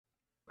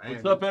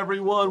What's up,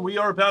 everyone? We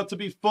are about to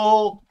be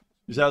full.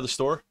 Is that out of the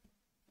store?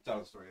 It's out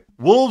of the store. Yeah.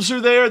 Wolves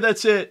are there.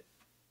 That's it.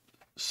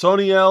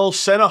 Sonny L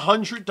sent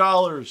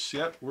 $100.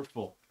 Yep, we're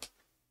full.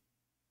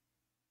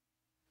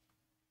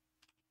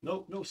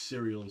 Nope, no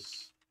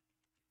cereals.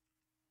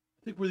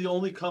 I think we're the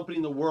only company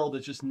in the world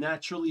that just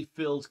naturally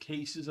fills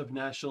cases of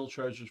national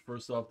treasures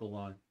first off the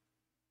line.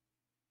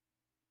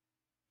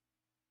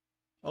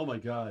 Oh my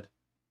God.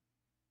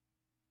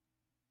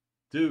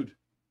 Dude.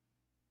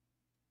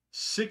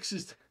 6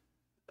 is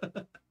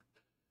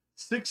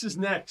 6 is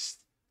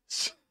next.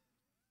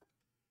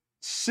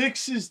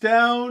 6 is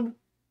down.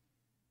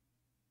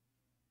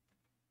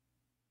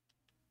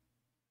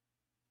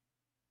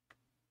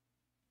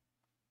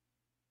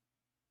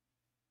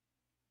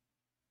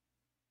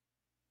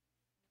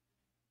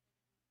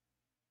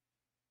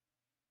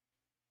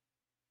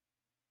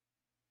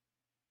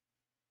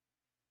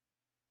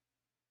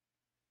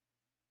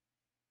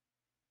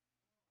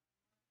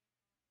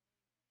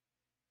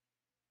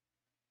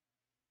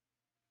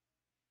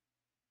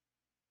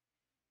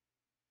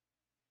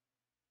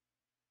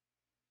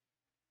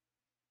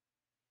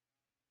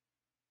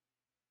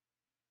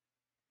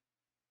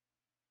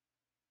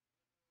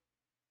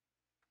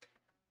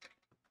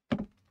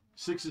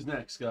 Six is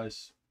next,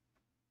 guys.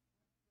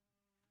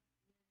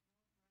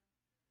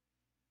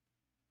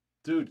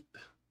 Dude.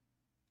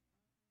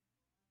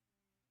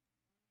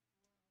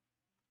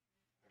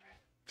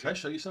 Can I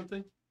show you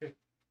something?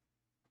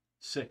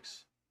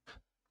 6.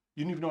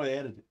 You didn't even know I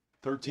added it.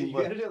 13.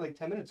 You added it like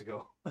 10 minutes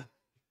ago.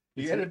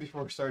 You added it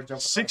before we started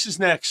jumping. 6 is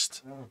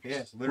next. Oh,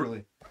 yes,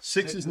 literally.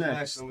 6 is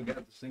next. And we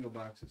got the single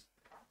boxes.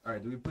 All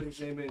right, do we put his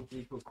name in? Can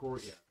you put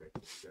Corey? Yeah, okay.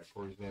 Got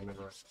Corey's name in right.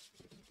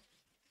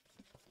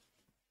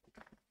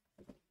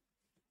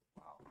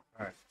 Wow.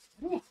 All right.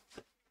 Woo.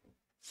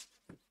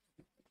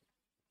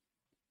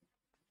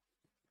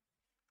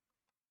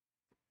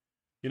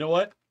 You know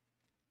what?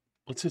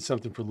 Let's hit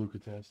something for Luca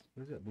Test.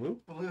 What is that, blue?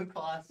 Blue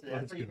classic. Oh,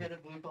 That's that's how you good. hit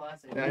a blue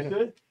classic. Yeah, You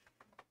good?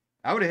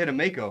 I would have hit a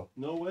Mako.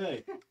 No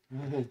way.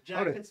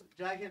 Jack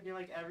hit me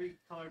like every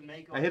colored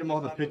Mako. I hit him all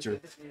the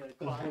pitcher.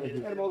 I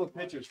I had all the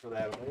pictures for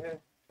that.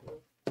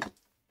 Yeah.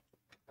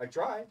 I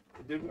tried.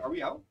 Dude, are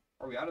we out?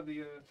 Are we out of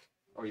the?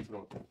 Or you put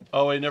on?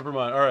 Oh, wait, never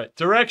mind. All right.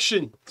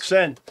 Direction.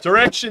 Send.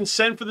 Direction.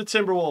 Send for the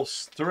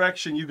Timberwolves.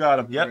 Direction. You got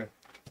him. Yep.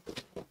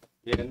 Okay.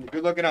 Yeah, and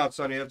good looking out,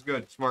 Sonny. That's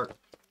good. Smart.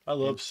 I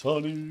love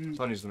Sonny.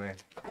 Sonny's the man.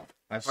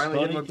 I finally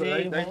hit him a,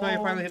 Sonny did I tell you I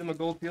came finally hit him a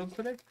gold fields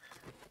today?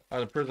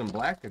 Out of Prism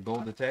Black, a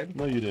gold to 10.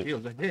 No, you did.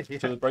 Fields, I did,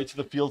 yeah. Right to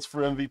the fields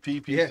for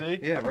MVP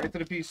PC. Yeah, right to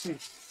the PC.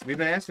 We've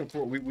been asking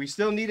for it. We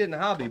still need it in the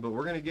hobby, but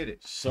we're going to get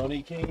it.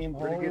 Sonny came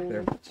We're home gonna get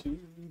there. to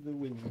the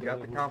window. We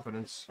got the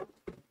confidence.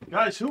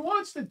 Guys, who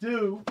wants to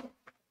do?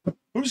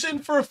 Who's in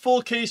for a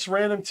full case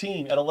random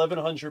team at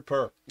 1100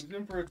 per? Who's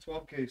in for a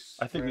 12 case?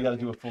 I think we got to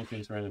do a full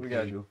case random. We team.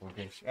 got to do a full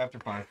case. After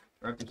 5,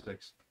 or after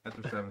 6,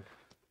 after 7,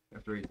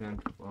 after 8, 10,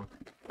 12.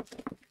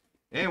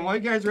 And while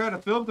you guys are at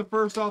it, fill up the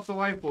first off the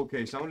life full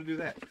case. I want to do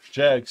that.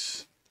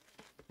 Jags.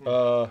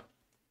 Oh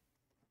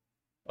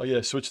yeah,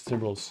 switch to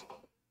Timberwolves.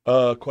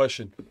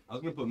 Question. I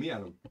was going to put me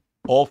on them.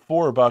 All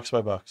 4 or box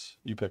by box?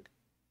 You pick.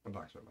 A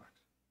box by box.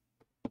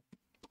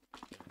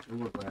 It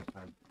worked last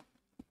time.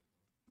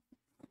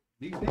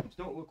 These names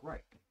don't look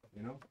right,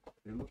 you know?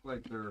 They look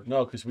like they're...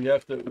 No, because we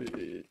have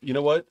to. You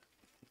know what?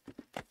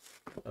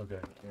 Okay.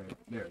 Yeah,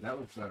 there, that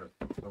looks better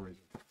for some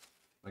reason.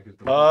 Like it's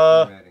the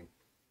formatting.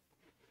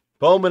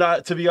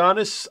 Bowman, to be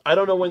honest, I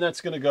don't know when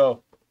that's going to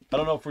go. I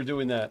don't know if we're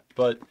doing that.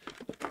 But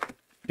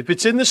if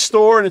it's in the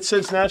store and it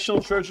says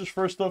National Treasures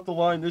first off the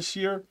line this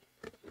year,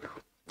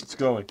 it's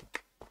going.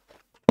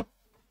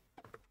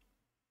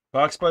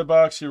 Box by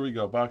box, here we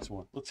go. Box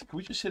 1. Can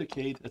we just hit a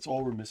Cade? That's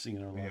all we're missing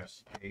in our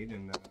lives. Yeah, 8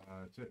 and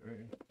that's it right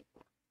here.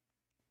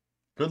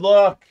 Good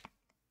luck.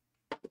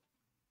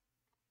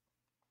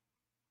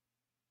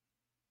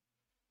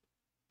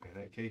 Man,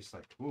 that case,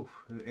 like, oof,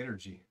 the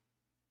energy.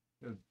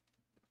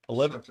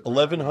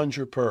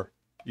 1100 per.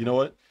 You know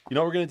what? You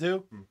know what we're going to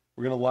do?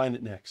 We're going to line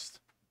it next.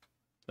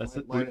 That's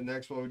it. Line it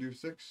next while we do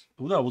 6?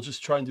 No, we'll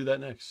just try and do that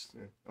next.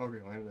 Yeah.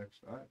 Okay, line it next.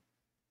 All right.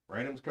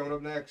 Random's coming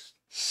up next.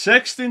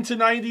 Sexton to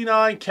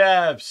 99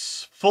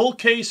 Cavs. Full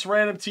case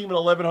random team at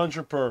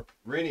 1100 per.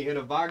 Rainey hit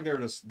a Wagner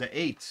to the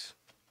 8.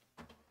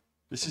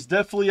 This is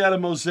definitely out of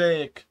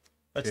Mosaic.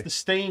 That's Okay. the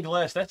stained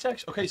glass. That's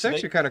actually okay. It's So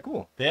actually kind of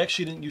cool. they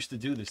actually didn't used to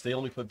do this. They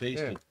only put Yeah.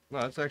 basement. No,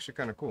 that's actually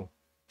kind of cool.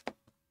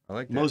 I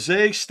like that.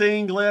 Mosaic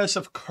stained glass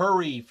of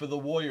Curry for the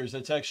Warriors.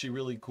 That's actually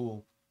really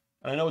cool.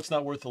 I know it's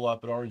not worth a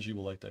lot, but RNG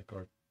will like that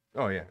card.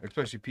 Oh, yeah,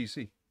 especially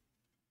PC.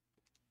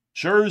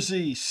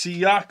 Jersey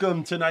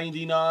Siakam to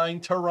 99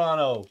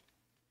 Toronto.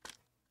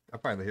 I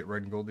probably hit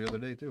red and gold the other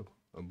day, too.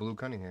 A blue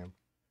Cunningham.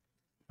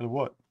 And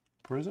what?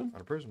 Prism?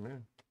 Out of Prism,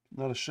 man.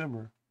 Not a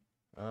shimmer.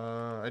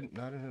 I didn't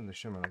hit the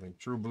shimmer, I think.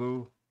 True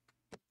blue,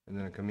 and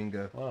then a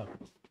Kaminga Wow.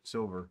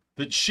 silver.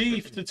 The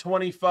Chief to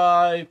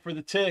 25 for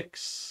the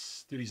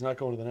Ticks. Dude, he's not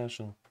going to the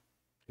National.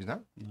 He's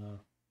not? No.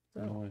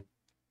 Oh. No way.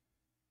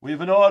 We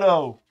have an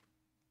auto.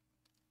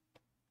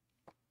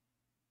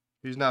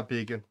 He's not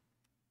peeking.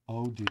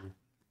 Oh, dear.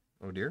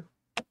 Oh, dear.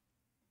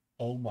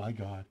 Oh my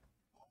God.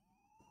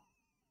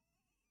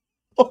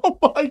 Oh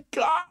my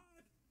God.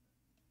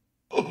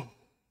 Oh,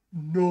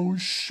 no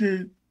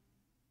shit.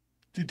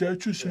 Did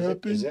that just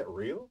happen? Is that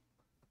real?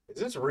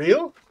 Is this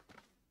real?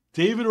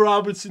 David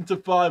Robinson to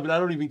 5, and I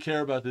don't even care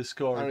about this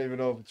card. I don't even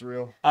know if it's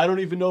real. I don't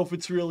even know if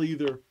it's real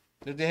either.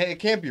 It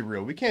can't be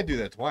real. We can't do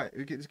that twice.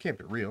 It can't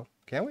be real.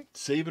 Can we?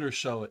 Save it or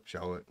show it.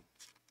 Show it.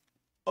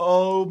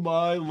 Oh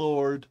my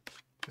Lord.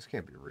 This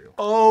can't be real.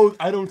 Oh,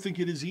 I don't think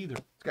it is either.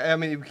 I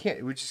mean,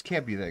 we just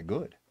can't be that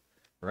good,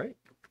 right?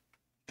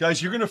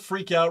 Guys, you're gonna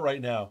freak out right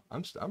now.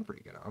 I'm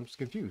freaking out. I'm just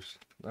confused.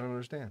 I don't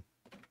understand.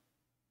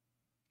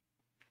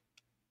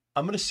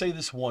 I'm gonna say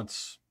this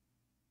once.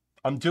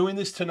 I'm doing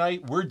this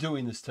tonight. We're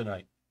doing this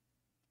tonight.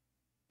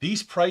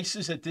 These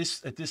prices at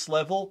this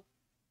level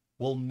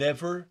will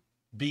never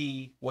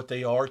be what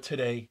they are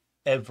today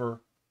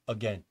ever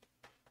again.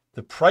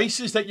 The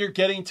prices that you're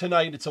getting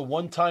tonight, it's a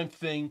one-time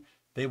thing.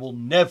 They will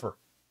never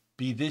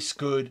be this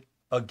good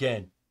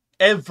again.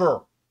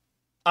 Ever.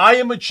 I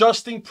am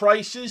adjusting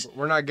prices.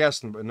 We're not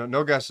guessing, but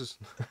no guesses.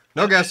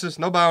 No guesses,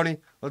 no bounty.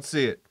 Let's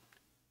see it.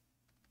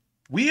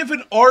 We have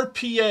an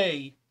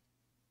RPA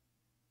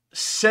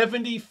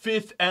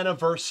 75th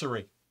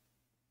anniversary.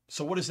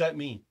 So what does that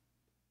mean?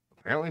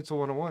 Apparently it's a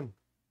 101.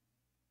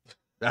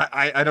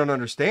 I don't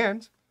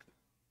understand.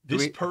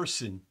 This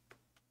person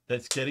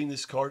that's getting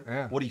this card,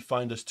 Yeah. what did he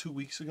find us 2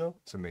 weeks ago?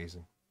 It's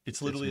amazing.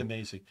 It's literally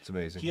amazing. It's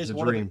amazing. He has it's a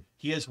one dream.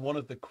 he has one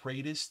of the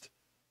greatest.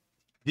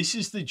 This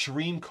is the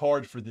dream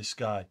card for this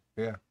guy.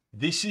 Yeah.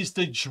 This is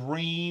the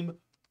dream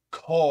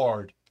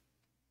card.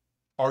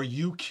 Are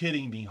you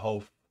kidding me,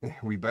 Hof?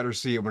 We better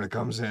see it when it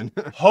comes in.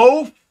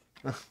 Hof,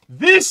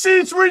 this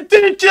is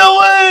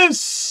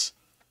ridiculous!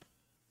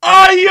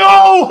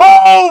 Ayo,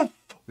 Hof!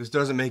 This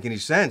doesn't make any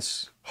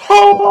sense.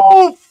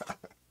 Hof!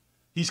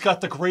 He's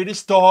got the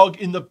greatest dog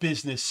in the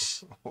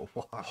business. Oh,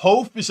 wow.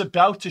 Hof is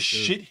about to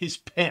shit his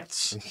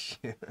pants.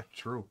 Yeah,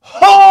 true.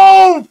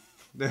 Hof!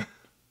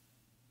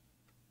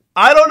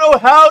 I don't know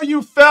how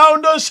you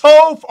found us,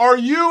 Hof. Are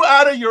you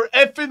out of your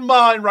effing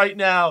mind right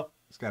now?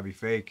 It's gotta be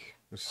fake.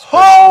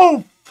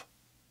 Hof!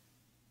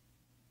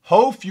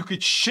 Hof, you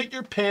could shit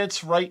your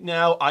pants right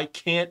now. I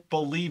can't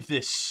believe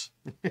this.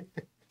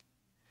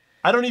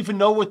 I don't even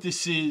know what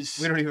this is.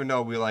 We don't even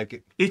know we like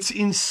it. It's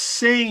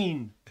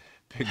insane.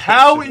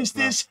 How is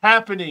this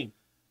happening?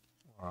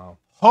 Wow.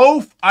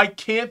 Hof, I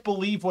can't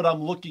believe what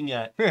I'm looking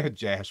at.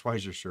 Josh, why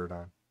is your shirt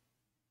on?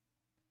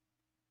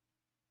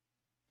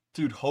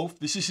 Dude, Hof,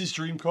 this is his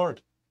dream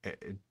card.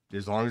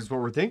 As long as it's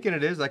what we're thinking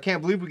it is. I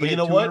can't believe we But get you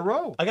know two what? in a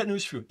row. I got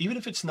news for you. Even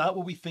if it's not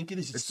what we think it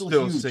is, it's still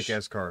a huge.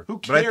 sick-ass card. Who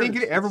But I think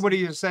cares?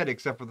 everybody has said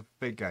except for the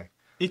fake guy.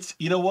 It's,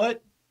 you know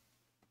what?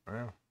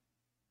 Wow.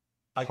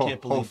 I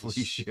can't believe Holy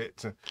this.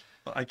 shit.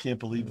 I can't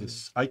believe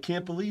this. I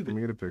can't believe Let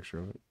me it. get a picture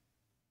of it.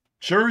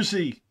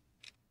 Jersey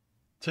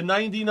to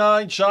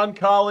 99, John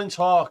Collins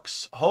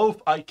Hawks.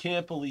 Hof, I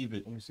can't believe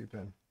it. Let me see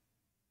pen.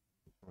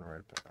 All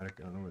right, I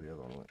don't know where the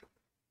other one went.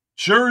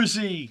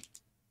 Jersey.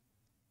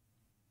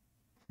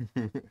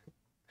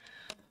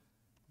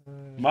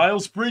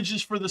 Miles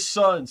Bridges for the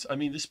Suns. I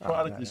mean, this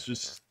product is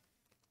just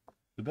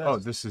the best. Oh,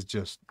 this is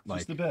just It's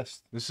like the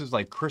best. This is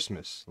like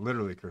Christmas,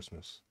 literally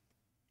Christmas.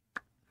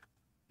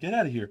 Get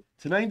out of here.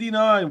 To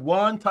 99,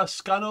 Juan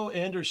Toscano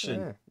Anderson.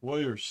 Yeah.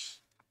 Warriors.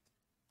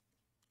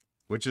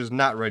 Which is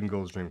not red and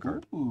gold's dream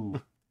card.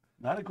 Ooh,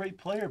 not a great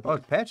player, Oh,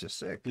 but the patch is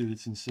sick. dude,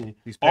 it's insane.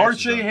 These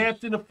patches RJ are-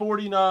 Hampton to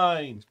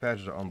 49. These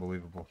patches are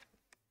unbelievable.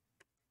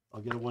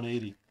 I'll get a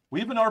 180. We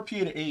have an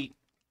RPA to 8.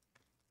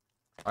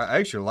 I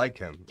actually like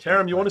him.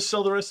 Karam, you want to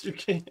sell the rest of your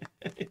case?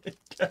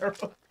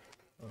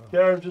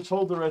 Karam, just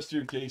hold the rest of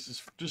your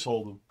cases. Just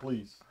hold them,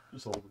 please.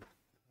 Just hold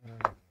them.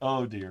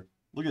 Oh, dear.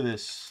 Look at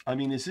this. I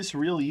mean, is this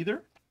real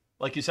either?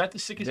 Like, is that the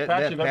sickest patch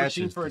that I've ever patch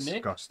seen is for a Nick?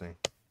 disgusting.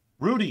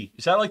 Rudy,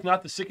 is that like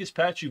not the sickest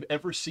patch you've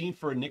ever seen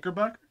for a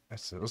Knickerbocker?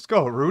 That's it. Let's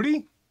go,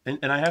 Rudy.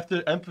 And I have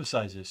to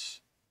emphasize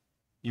this.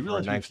 You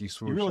realize, Nike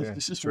swoosh, you realize yeah.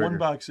 this is Trigger. one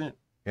box in.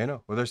 Yeah,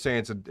 no. Well, they're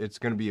saying it's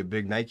going to be a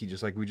big Nike,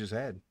 just like we just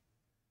had.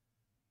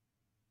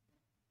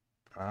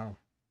 Wow.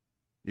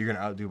 You're going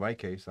to outdo my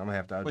case. I'm going to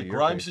have to outdo Wait, your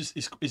Grimes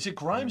case. is it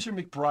Grimes or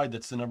McBride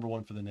that's the number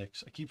one for the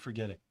Knicks? I keep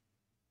forgetting.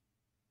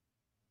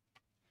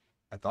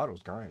 I thought it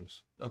was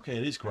Grimes. Okay,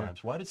 it is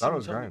Grimes. Why did I thought it someone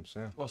was tell me? Grimes,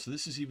 yeah. Well, so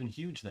this is even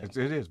huge then. It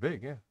is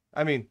big, yeah.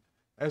 I mean,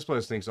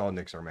 Esplos thinks all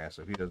Knicks are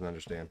massive. He doesn't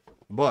understand.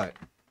 But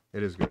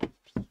it is good.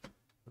 I'll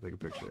take a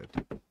picture of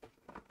that.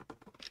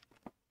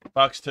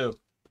 Box 2.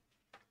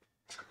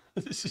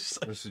 This is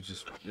like, This is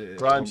just...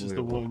 Grimes is the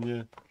unbelievable.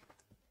 one,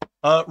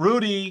 yeah.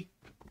 Rudy.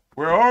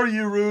 Where are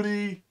you,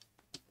 Rudy?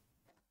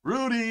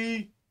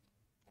 Rudy.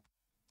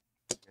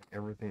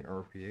 Everything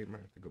RPA.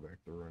 Might have to go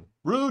back to the run.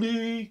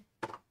 Rudy.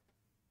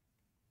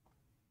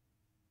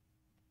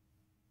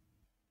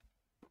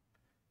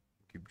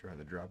 Keep trying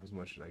to drop as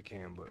much as I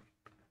can, but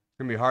it's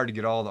going to be hard to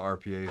get all the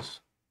RPAs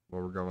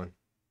where we're going.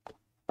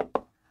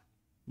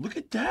 Look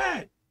at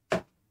that.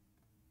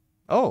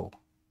 Oh,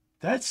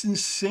 That's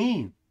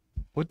insane.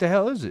 what the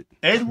hell is it?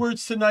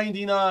 Edwards to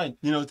 99.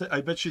 You know,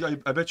 I bet you I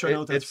know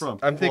what that's from.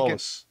 I'm thinking,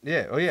 Flawless.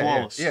 yeah, oh yeah,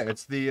 Flawless. yeah,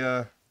 it's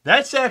the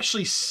That's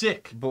actually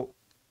sick. But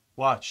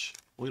Watch.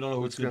 We don't know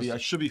who it's gonna be. I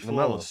should be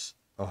flawless.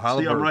 oh,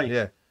 Halliburton. I'm right.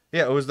 Yeah,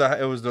 yeah. It was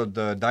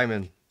the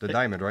diamond. The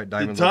diamond, right?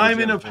 The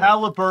diamond of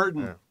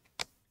Halliburton. Yeah.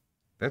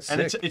 That's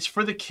and sick. it's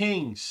for the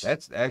Kings.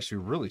 That's actually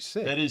really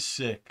sick. That is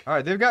sick. All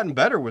right, they've gotten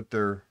better with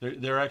their.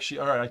 They're actually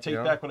all right. I take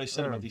back what I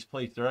said about these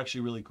plates. They're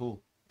actually really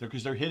cool.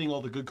 Because they're hitting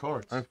all the good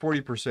cards. I'm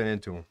 40%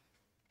 into them.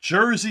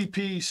 Jersey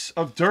piece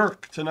of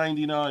Dirk to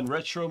 99.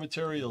 Retro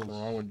materials. What's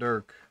wrong with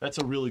Dirk? That's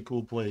a really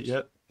cool plate.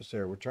 Yep.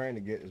 Sarah, we're trying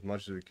to get as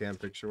much as we can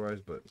picture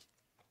wise, but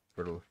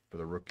for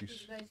the rookies.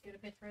 Did you guys get a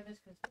picture of this?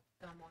 Because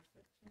Dom wants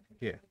it.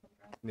 Yeah.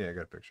 Yeah, I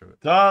got a picture of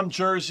it. Dom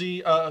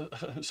jersey.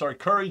 Sorry,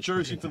 Curry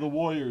jersey to the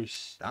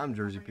Warriors. Dom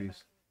jersey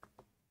piece.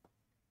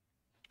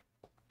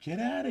 Get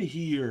out of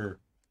here.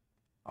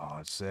 Oh,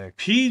 it's sick.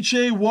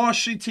 PJ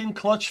Washington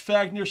clutch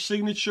Fagner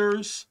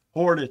signatures.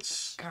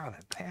 Hornets. God,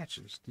 that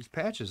patches. These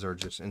patches are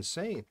just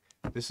insane.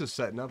 This is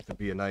setting up to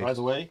be a nice. By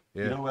the way,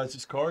 yeah. You know who has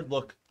this card?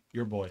 Look,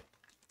 your boy.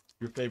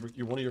 Your favorite.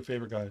 You're one of your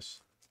favorite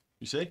guys.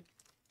 You see?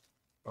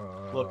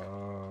 Look.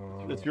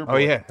 That's your boy. Oh,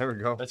 yeah. There we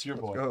go. That's your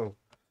boy. Let's go.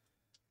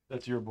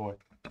 That's your boy.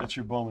 That's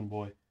your Bowman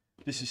boy.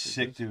 This is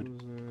sick,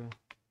 dude.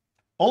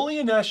 Only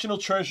in National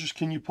Treasures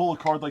can you pull a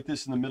card like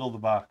this in the middle of the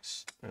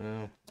box.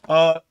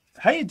 How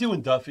you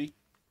doing, Duffy?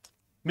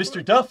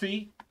 Mr.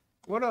 Duffy.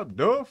 What up,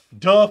 Duff?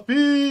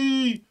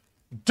 Duffy!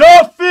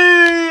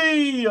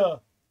 Duffy!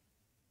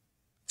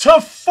 To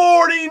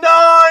 49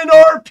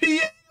 RPA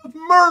of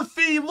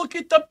Murphy. Look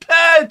at the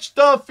patch,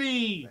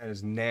 Duffy. That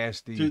is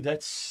nasty. Dude,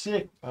 that's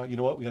sick. You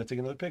know what? We got to take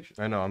another picture.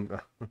 I know.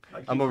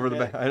 I'm over the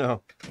back. I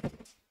know.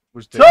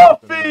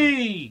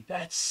 Duffy!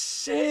 That's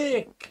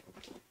sick.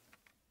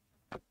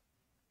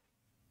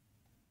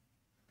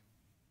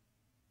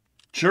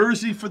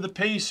 Jersey for the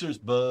Pacers,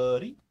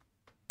 buddy.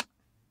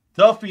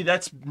 Duffy,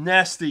 that's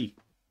nasty.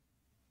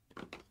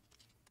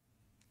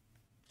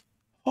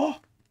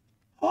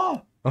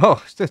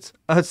 Oh,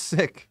 that's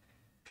sick.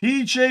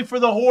 PJ for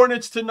the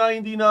Hornets to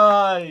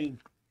 99.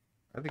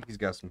 I think he's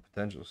got some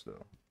potential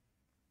still.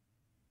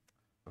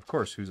 Of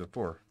course, who's it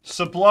for?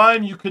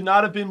 Sublime, you could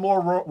not have been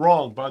more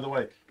wrong, by the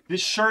way.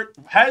 This shirt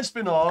has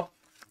been off,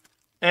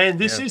 and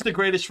this is the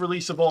greatest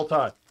release of all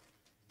time.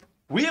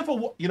 We have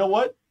a, you know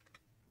what?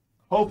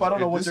 Hope, I don't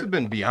know what this has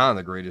been beyond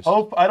the greatest.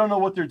 Hope, I don't know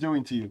what they're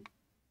doing to you.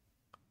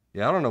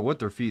 Yeah, I don't know what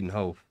they're feeding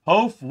Hope.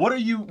 Hope, what are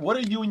you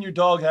and your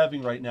dog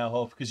having right now,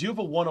 Hope? Because you have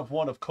a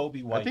 1-of-1 of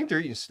Kobe White. I think they're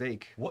eating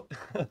steak. What?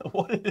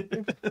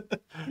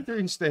 They're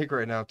eating steak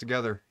right now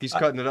together. He's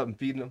cutting it up and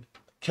feeding them.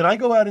 Can I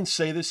go out and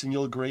say this and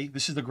you'll agree?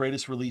 This is the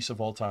greatest release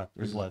of all time.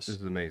 This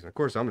is amazing. Of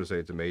course, I'm going to say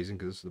it's amazing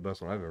because this is the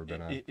best one I've ever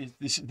been on.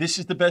 This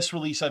is the best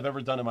release I've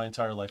ever done in my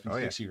entire life in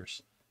 6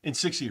 years. In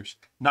 6 years.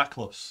 Not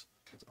close.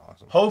 That's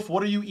awesome. Hope,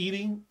 what are you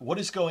eating? What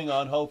is going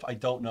on, Hope? I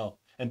don't know.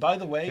 And by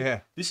the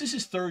way, this is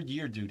his 3rd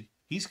year, dude.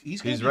 He's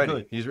going to be ready.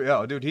 good. He's ready.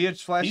 Oh, dude, he had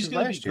flashes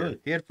last year. Good.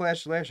 He had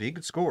flashes last year. He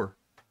could score.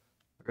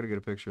 I got to get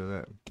a picture of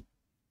that.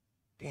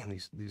 Damn,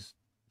 these.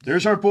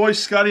 There's our boy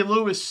Scotty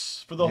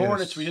Lewis for the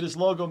Hornets. We hit his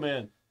logo,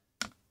 man.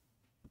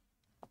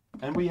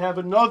 And we have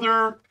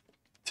another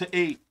to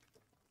 8.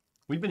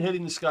 We've been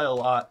hitting this guy a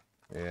lot.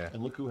 Yeah.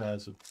 And look who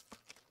has him.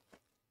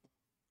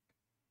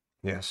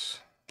 Yes.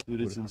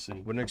 Dude, it's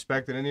insane. Wouldn't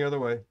expect it any other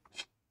way.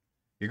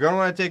 You're going to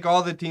want to take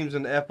all the teams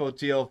in the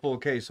FOTL full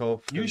case,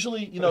 Hope.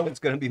 Usually, you know. It's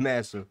going to be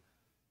massive.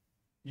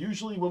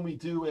 Usually when we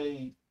do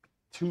a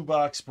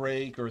 2-box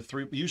break or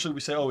 3, usually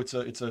we say, oh, it's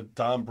a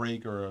Dom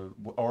break or a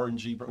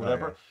RNG break,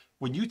 whatever. Oh, yeah.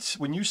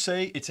 When you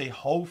say it's a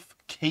Hof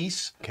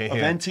case of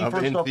NT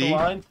first off the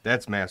line,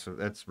 that's massive.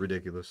 That's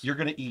ridiculous. You're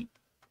gonna eat.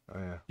 Oh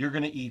yeah. You're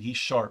gonna eat. He's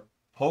sharp.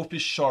 Hof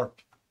is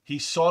sharp. He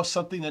saw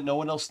something that no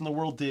one else in the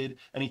world did,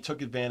 and he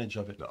took advantage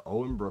of it. The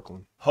O in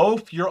Brooklyn.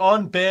 Hof, you're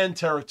on ban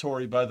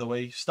territory, by the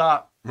way.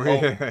 Stop.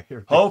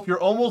 Hof, you're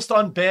almost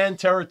on ban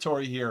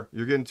territory here.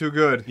 You're getting too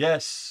good.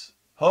 Yes.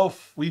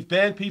 Hof, we've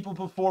banned people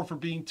before for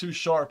being too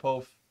sharp,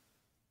 Hof.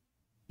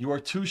 You are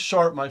too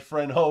sharp, my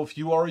friend. Hof,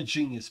 you are a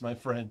genius, my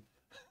friend.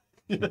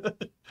 He's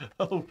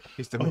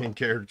the main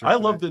character. I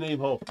love the name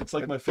Hof. It's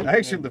like my favorite.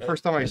 Actually, the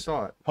first time I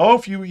saw it.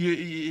 Hof,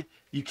 you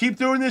keep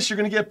doing this, you're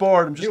gonna get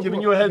barred. I'm just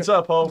giving you a heads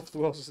up, Hof.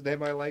 Who else is the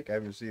name I like? I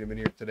haven't seen him in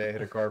here today. I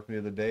had a card from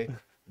the other day.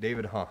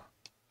 David, huh?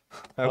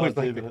 I was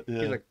like, David,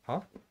 he's like,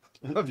 huh?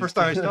 The first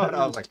time I saw it,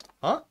 I was like,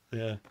 huh?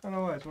 Yeah. I don't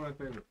know why. It's one of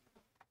my favorite.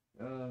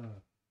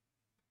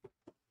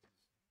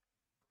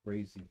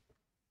 Crazy.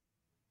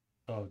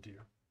 Oh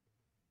dear.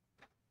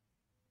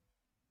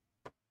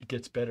 It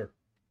gets better.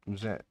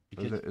 What's that?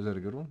 Is that a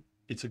good one?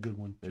 It's a good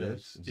one. It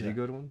is? Is it a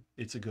good one?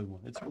 It's a good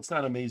one. It's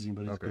not amazing,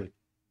 but it's good.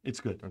 It's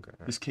good. Okay.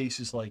 This case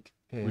is like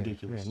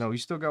ridiculous. Yeah. No, you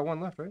still got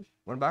one left, right?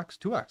 1 box?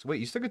 2 boxes.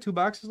 Wait, you still got 2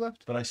 boxes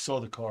left? But I saw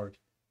the card.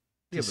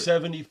 Yeah,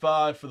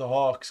 75 for the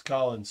Hawks,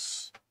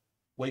 Collins.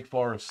 Wake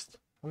Forest.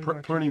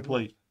 Printing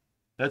plate.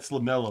 That's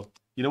LaMelo.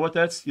 You know what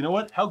that's? You know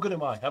what? How good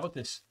am I? How about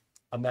this?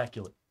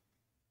 Immaculate.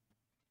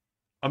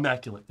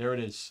 Immaculate. There it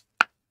is.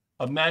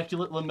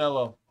 Immaculate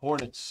LaMelo.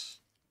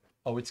 Hornets.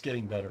 Oh, it's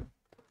getting better.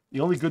 The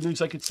only good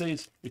news I could say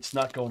is it's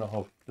not going to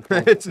Hope.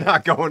 It's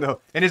not going to.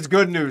 And it's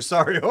good news.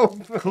 Sorry, Hope.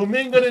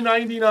 Kuminga to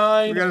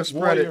 99. We gotta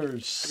spread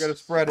Warriors. it. We gotta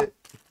spread it.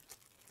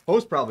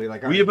 Hope's probably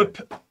like, We have a...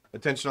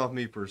 attention off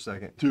me for a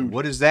second. Dude.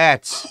 What is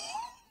that?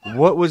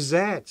 What was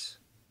that?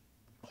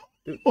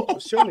 Dude,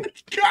 show me.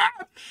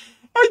 God!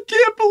 I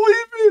can't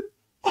believe it!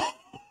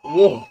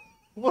 Whoa.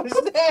 What is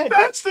that?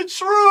 That's the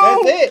truth!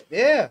 That's it.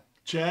 Yeah.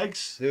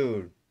 Jags,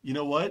 Dude. you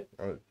know what?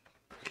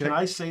 Can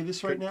I say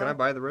this right now? Can I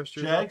buy the rest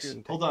of your Jags,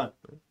 hold on.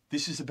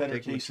 This is a better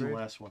Take me case than the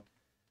straight? last one.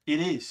 It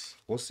is.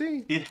 We'll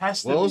see. It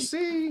has to We'll be.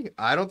 see.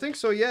 I don't think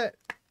so yet.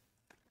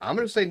 I'm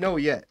going to say no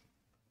yet.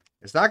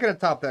 It's not going to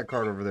top that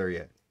card over there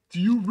yet. Do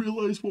you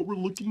realize what we're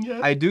looking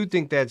at? I do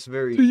think that's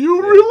very... Do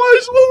you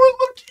realize what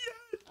we're looking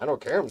at? I know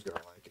Karen's going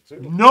to like it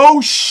too.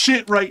 No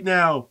shit right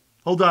now.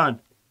 Hold on.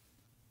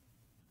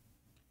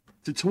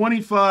 To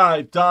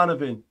 25,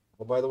 Donovan.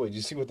 Oh, by the way, did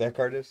you see what that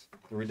card is?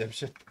 The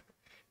redemption?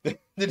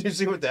 Did you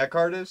see what that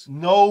card is?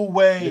 No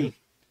way.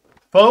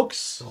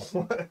 Folks,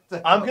 What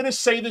the I'm going to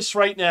say this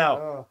right now.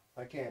 Oh,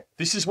 I can't.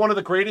 This is one of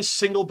the greatest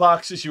single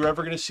boxes you're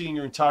ever going to see in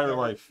your entire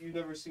life. You've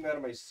never seen me out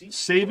of my seat.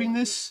 Saving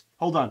this.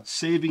 Hold on.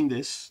 Saving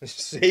this.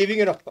 Saving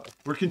it up.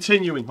 We're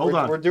continuing. Hold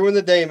on. We're doing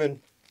the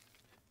Damon.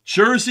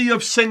 Jersey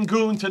of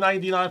Sengun to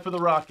 99 for the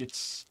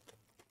Rockets.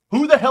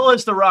 Who the hell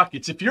has the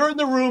Rockets? If you're in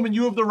the room and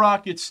you have the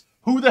Rockets,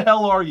 who the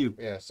hell are you?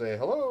 Yeah, say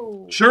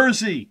hello.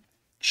 Jersey,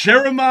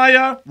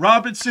 Jeremiah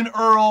Robinson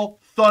Earl,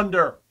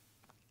 Thunder.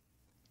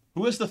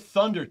 Who has the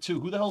Thunder,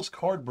 too? Who the hell's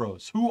Card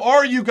Bros? Who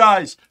are you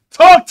guys?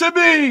 Talk to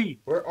me!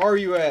 Where are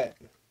you at?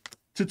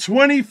 To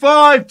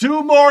 25,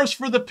 Dumars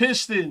for the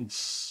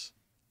Pistons.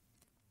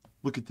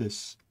 Look at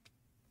this.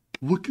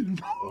 Look at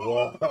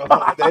Whoa,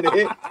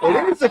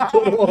 it is a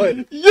good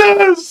one.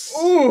 Yes!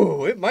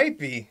 Ooh, it might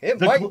be. It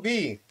The might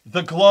be.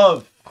 The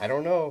glove. I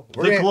don't know.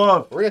 The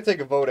glove. We're gonna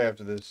take a vote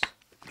after this.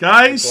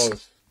 Guys,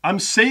 Close. I'm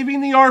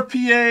saving the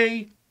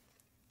RPA.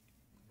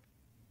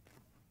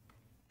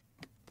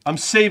 I'm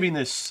saving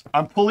this.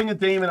 I'm pulling a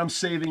Damon. I'm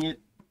saving it.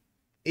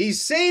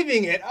 He's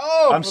saving it.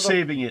 Oh, I'm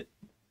saving it.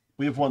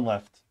 We have one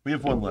left. We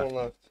have one One left.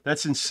 left.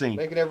 That's insane.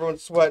 Making everyone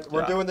sweat.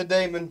 We're Yeah. doing the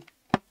Damon.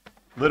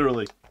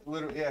 Literally.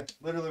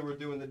 Literally, we're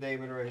doing the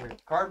Damon right here.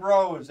 Card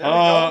Bros. There we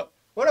Uh, go.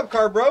 What up,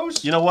 Card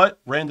Bros? You know what?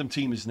 Random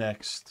team is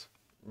next.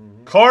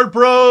 Card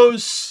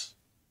Bros.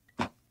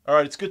 All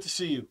right, it's good to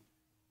see you.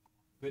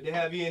 Good to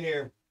have you in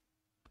here.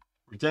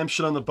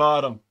 Redemption on the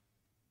bottom.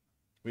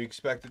 We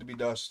expect it to be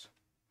dust.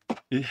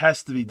 It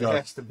has to be It done.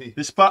 has to be.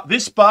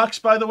 This box,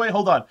 by the way,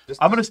 hold on.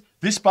 This-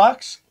 This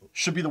box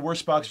should be the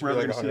worst box Should we're be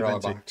ever like going to see $100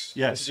 evented. box.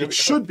 Yes, it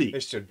should be.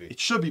 It should be. It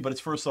should be, but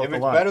it's first off If the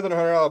it's line. better than a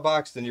 $100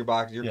 box, then your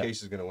Yeah.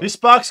 case is gonna win. This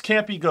box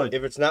can't be good.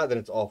 If it's not, then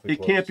it's awfully It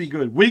close. can't be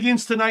good.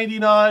 Wiggins to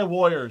 99,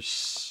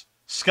 Warriors.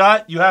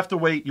 Scott, you have to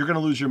wait. You're going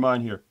to lose your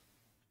mind here.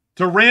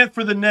 Durant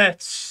for the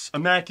Nets.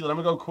 Immaculate. I'm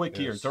going to go quick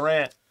here. Yes.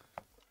 Durant.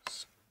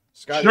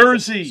 Scott,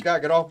 Jersey.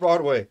 Scott, get off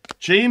Broadway.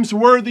 James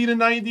Worthy to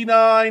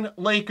 99,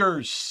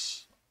 Lakers.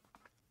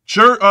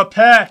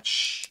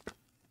 Patch.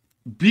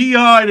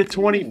 B.I. to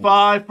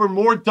 25 for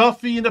more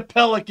Duffy and the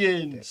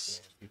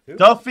Pelicans.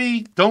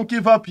 Duffy, don't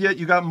give up yet.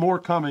 You got more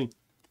coming.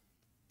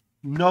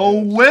 No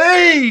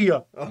way!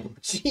 Oh,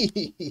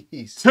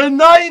 jeez. To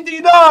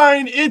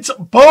 99, it's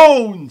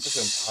Bones. This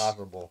is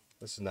impossible.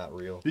 This is not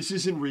real. This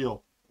isn't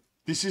real.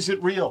 This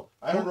isn't real.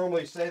 I don't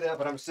normally say that,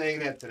 but I'm saying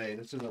that today.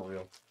 This isn't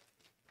real.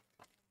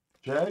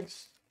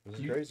 Jags, This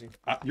is crazy.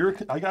 I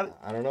got it.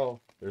 I don't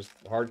know. There's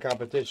hard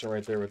competition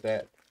right there with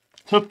that.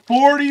 To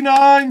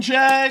 49,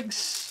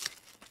 Jags.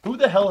 Who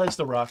the hell has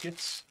the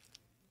Rockets?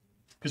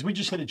 Because we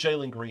just hit a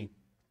Jalen Green.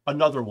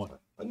 Another one.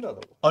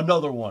 Another one.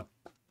 Another one.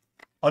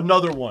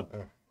 Another one.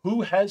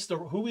 Who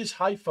is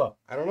Haifa?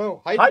 I don't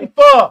know.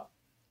 Haifa!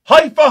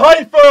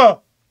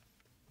 Haifa!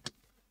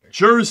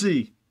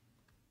 Jersey.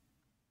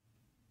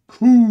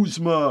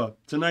 Kuzma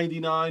to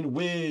 99,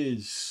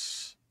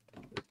 Wiz.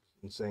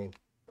 Insane.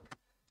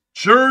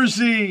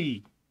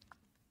 Jersey.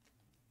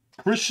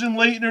 Christian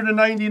Leitner to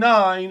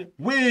 99,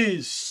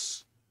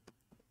 Wiz.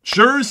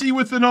 Jersey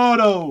with an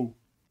auto.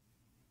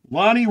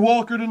 Lonnie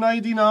Walker to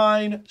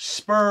 99,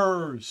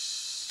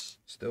 Spurs.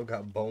 Still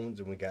got Bones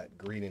and we got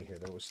Green in here.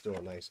 That was still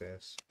a nice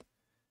ass.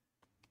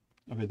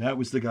 Okay, that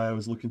was the guy I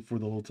was looking for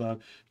the whole time.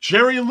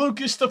 Jerry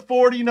Lucas to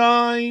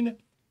 49,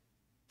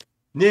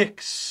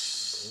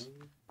 Knicks.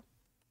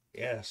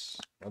 Yes.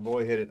 My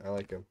boy hit it. I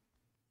like him.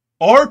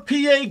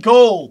 RPA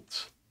Gold.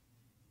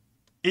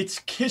 It's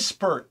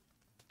Kispert.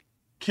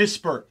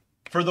 Kispert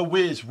for the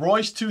Wiz.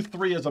 Royce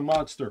 2-3 as a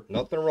monster.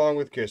 Nothing wrong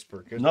with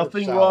Kispert. Kispert's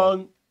Nothing solid.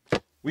 wrong.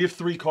 We have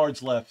 3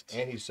 cards left.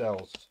 And he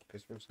sells.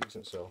 Kispert's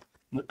decent sell.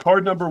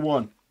 Card number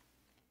 1.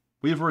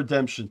 We have a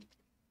redemption.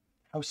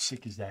 How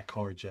sick is that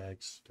card,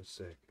 Jags? That's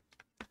sick.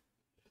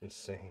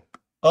 Insane.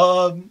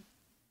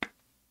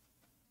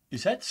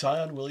 Is that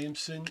Zion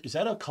Williamson? Is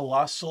that a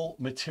colossal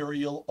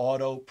material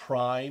auto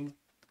prime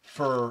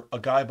for a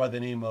guy by the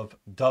name of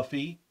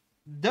Duffy?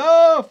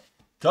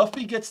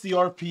 Duffy gets the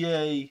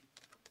RPA.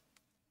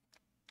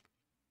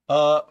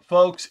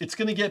 Folks, it's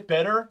going to get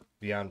better.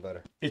 Beyond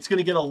better. It's going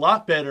to get a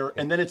lot better,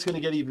 and then it's going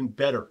to get even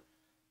better.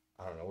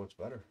 I don't know what's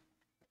better.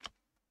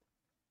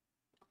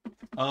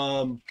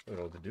 Um, I don't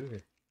know what to do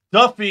here.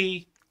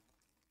 Duffy,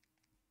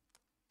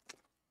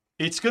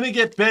 it's going to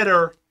get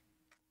better,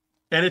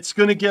 and it's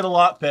going to get a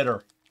lot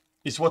better,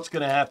 is what's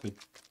going to happen.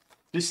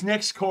 This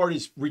next card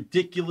is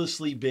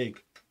ridiculously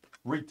big.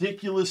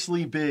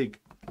 Ridiculously big.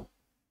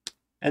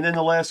 And then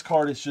the last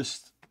card is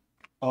just,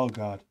 oh,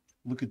 God.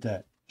 Look at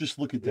that. Just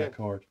look at that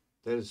card.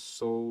 That is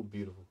so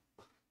beautiful.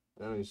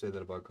 I don't even say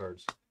that about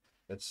cards.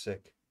 That's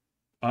sick.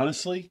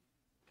 Honestly,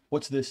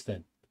 what's this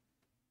then?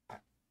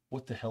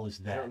 What the hell is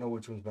that? I don't know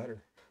which one's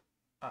better.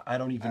 I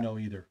don't even know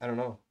either. I don't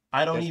know.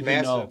 I don't That's even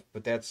massive, know.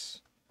 But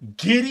that's...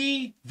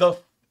 Giddy the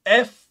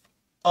F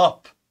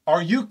up.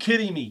 Are you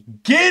kidding me?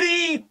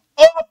 Giddy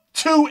up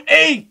to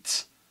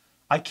 8.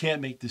 I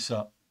can't make this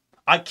up.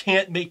 I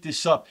can't make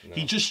this up. No.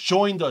 He just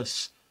joined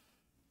us.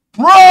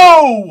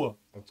 Bro!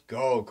 Let's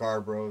go,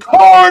 Card Bros.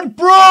 Card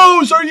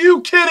Bros! Are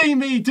you kidding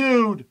me,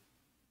 dude?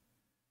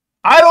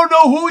 I don't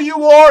know who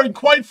you are, and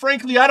quite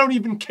frankly, I don't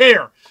even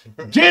care.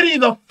 Giddy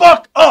the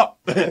fuck up!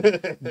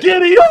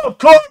 Giddy up,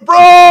 Card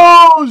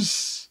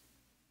Bros!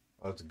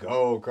 Let's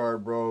go,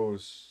 Card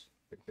Bros.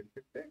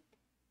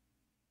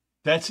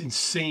 That's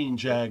insane,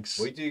 Jags.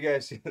 Wait till you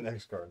guys see the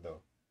next card,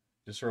 though.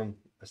 Just from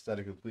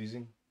aesthetically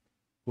pleasing.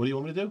 What do you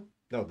want me to do?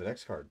 No, the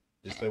next card.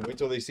 Just wait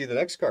till they see the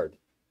next card.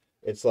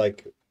 It's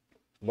like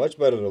much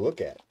better to look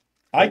at.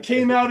 I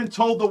came out and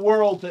told the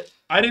world that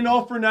I didn't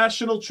offer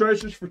National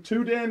Treasures for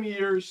 2 damn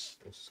years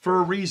for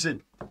a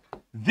reason.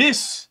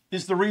 This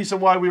is the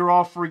reason why we were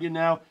offering it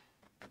now.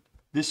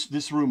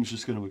 This room is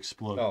just going to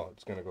explode. No,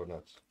 it's gonna go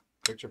nuts.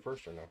 Picture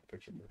first or no?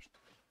 Picture first.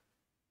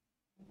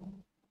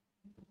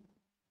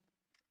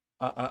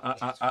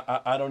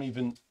 I don't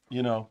even,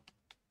 you know.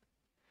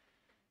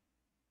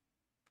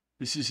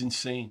 This is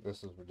insane.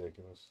 This is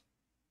ridiculous.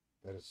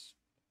 That is.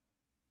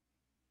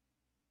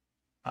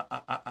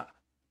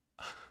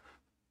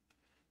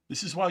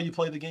 This is why you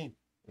play the game.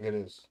 It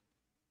is.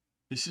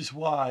 This is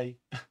why.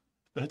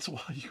 That's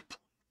why you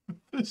play.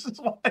 This is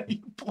why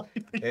you play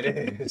the game. It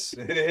is.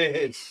 It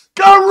is.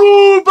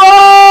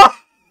 Garuba!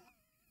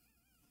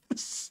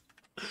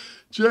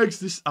 Jags,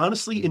 this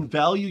honestly, in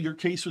value, your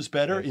case was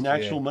better. Yes, in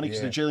actual money,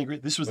 because the Jalen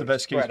Green, this was the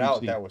best case Spread we've out.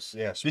 seen. That was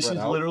This is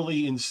out.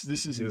 literally,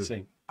 this is Dude,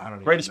 insane. I don't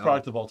even Greatest know.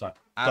 product of all time.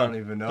 I Done.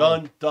 don't even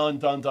know.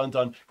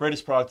 Done.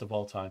 Greatest product of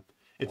all time.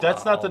 If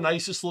that's not the Wow.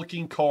 nicest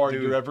looking card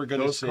Dude, you're ever going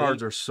to those see.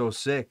 cards are so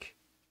sick.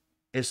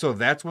 And so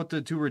that's what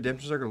the 2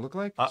 redemptions are going to look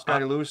like?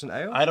 Scotty Lewis and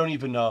Ayo? I don't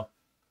even know.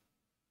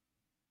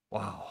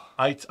 Wow.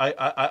 I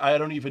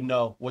don't even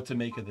know what to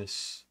make of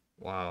this.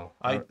 Wow.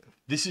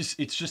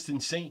 It's just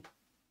insane.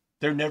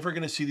 They're never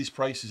going to see these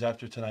prices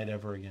after tonight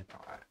ever again.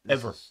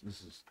 Ever.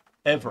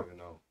 Ever. I don't even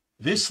know.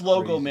 This is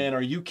logo, crazy. man,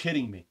 are you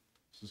kidding me?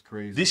 This is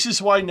crazy. This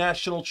is why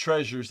National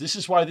Treasures, this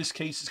is why this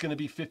case is going to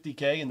be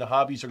 50K and the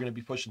hobbies are going to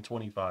be pushing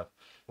 25.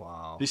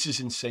 Wow. This is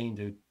insane,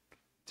 dude.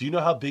 Do you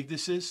know how big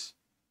this is?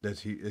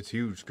 It's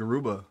huge.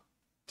 Garuba.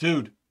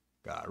 Dude,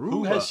 Garuba.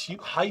 who has you?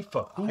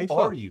 Haifa. Who Haifa.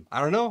 are you?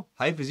 I don't know.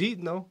 Haifa's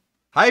eating, though.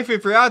 Haifa,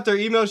 if you're out there,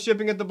 email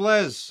shipping at the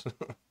Blez.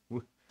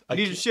 I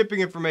need your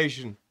shipping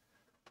information.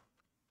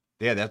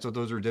 Yeah, that's what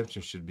those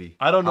redemptions should be.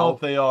 I don't know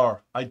if they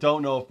are. I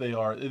don't know if they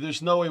are.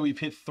 There's no way we've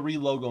hit 3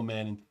 Logo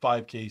Man in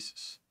 5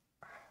 cases.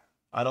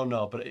 I don't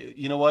know. But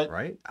you know what?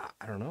 Right?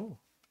 I don't know.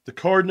 The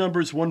card number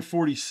is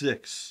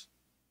 146.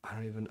 I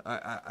don't even,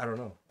 I don't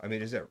know. I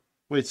mean, is that...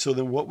 Wait, so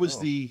then what was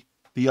the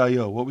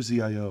IO? What was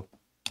the IO?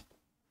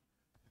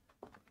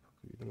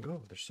 Even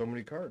go. There's so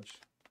many cards.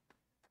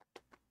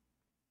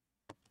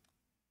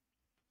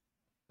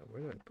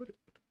 Where did I put it?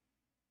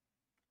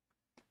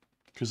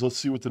 Because let's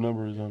see what the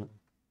number is on it.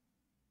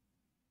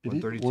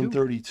 132.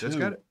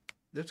 132.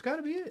 That's got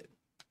to be it.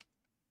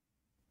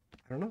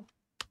 I don't know.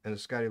 And the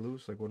Scotty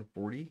Lewis like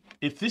 140.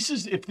 If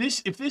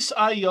this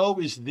IO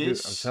is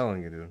this, Dude, I'm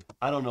telling you, dude.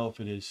 I don't know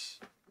if it is.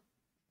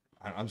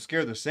 I'm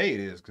scared to say it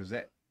is because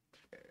that.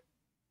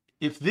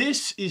 If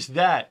this is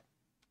that,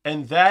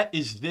 and that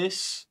is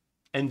this,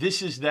 and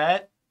this is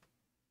that,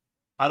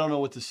 I don't know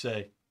what to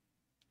say.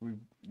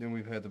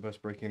 We've had the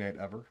best breaking night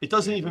ever. It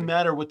doesn't even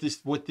matter what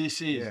this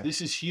is. Yeah.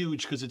 This is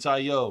huge because it's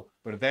IO.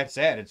 But if that's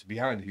that, it's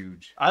beyond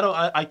huge.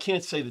 I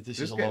can't say that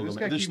this is a logo. This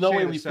guy There's keeps no saying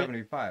way it's we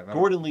 75.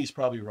 Gordon Lee's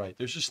probably right.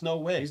 There's just no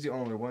way. He's the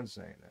only one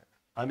saying that.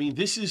 I mean,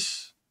 this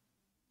is.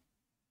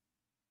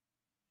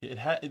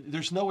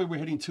 There's no way we're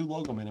hitting 2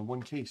 Logo Men in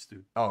one case,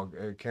 dude. Oh,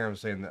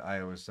 Karen's saying that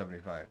IO is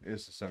 75.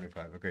 It's the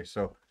 75. Okay,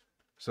 so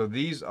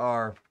these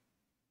are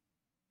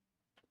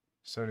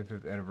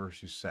 75th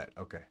anniversary set.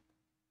 Okay.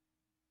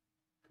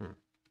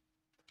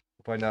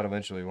 We'll find out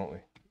eventually, won't we?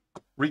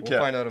 Recap. We'll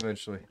find out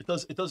eventually. It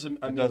doesn't. It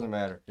doesn't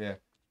matter. Yeah,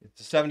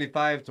 it's a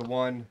 75 to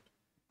 1.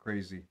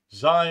 Crazy.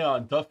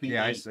 Zion, Duffy.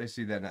 Yeah, I 8.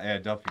 see that now. Yeah,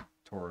 Duffy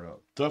tore it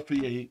up.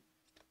 Duffy 8.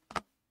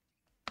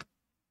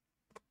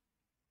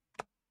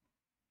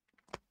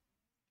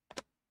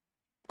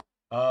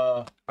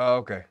 Oh,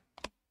 okay.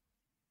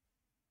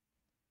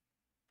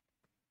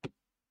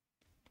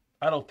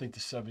 I don't think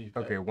the 70.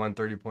 Okay,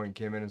 130 point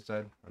came in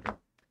instead. Okay,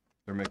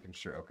 they're making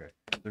sure. Okay,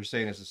 they're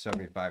saying it's a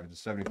 75.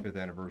 It's the 75th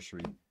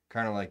anniversary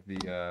Kind of like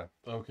the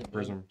Okay.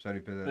 Prism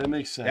 75th. That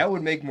makes sense. That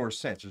would make more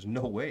sense. There's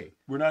no way.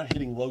 We're not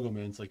hitting logo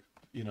mans like,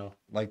 you know.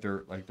 Like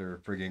they're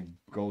friggin'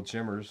 gold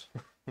shimmers.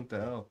 What the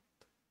hell?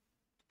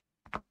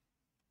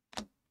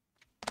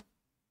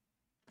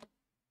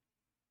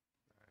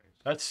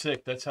 That's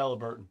sick. That's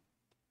Halliburton.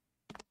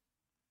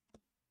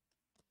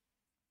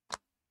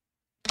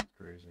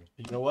 Crazy.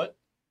 You know what?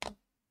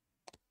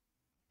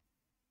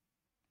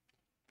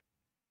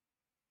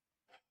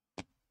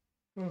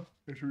 Oh,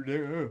 it's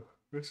ridiculous. Oh,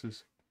 this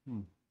is.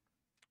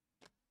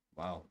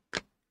 Wow.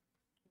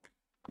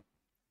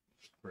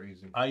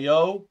 Crazy.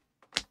 IO.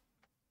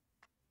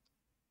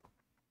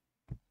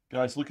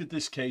 Guys, look at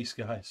this case,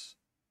 guys.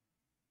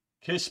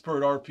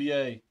 Kispert,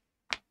 RPA.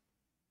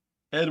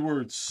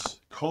 Edwards,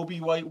 Kobe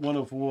White,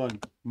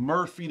 1/1.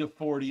 Murphy to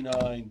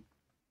 49.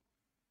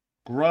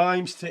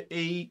 Grimes to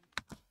 8.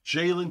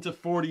 Jalen to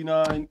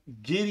 49.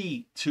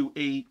 Giddy to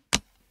 8.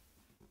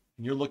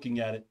 And you're looking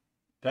at it.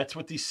 That's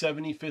what these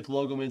 75th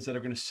logomans that are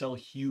going to sell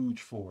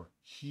huge for.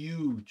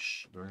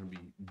 Huge. They're going to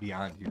be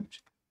beyond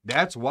huge.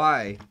 That's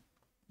why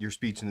your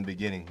speech in the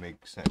beginning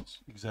makes sense.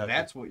 Exactly.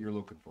 That's what you're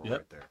looking for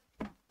right there.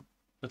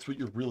 That's what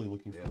you're really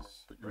looking for.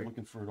 Yes, You're right.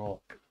 looking for it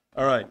all.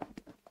 All right.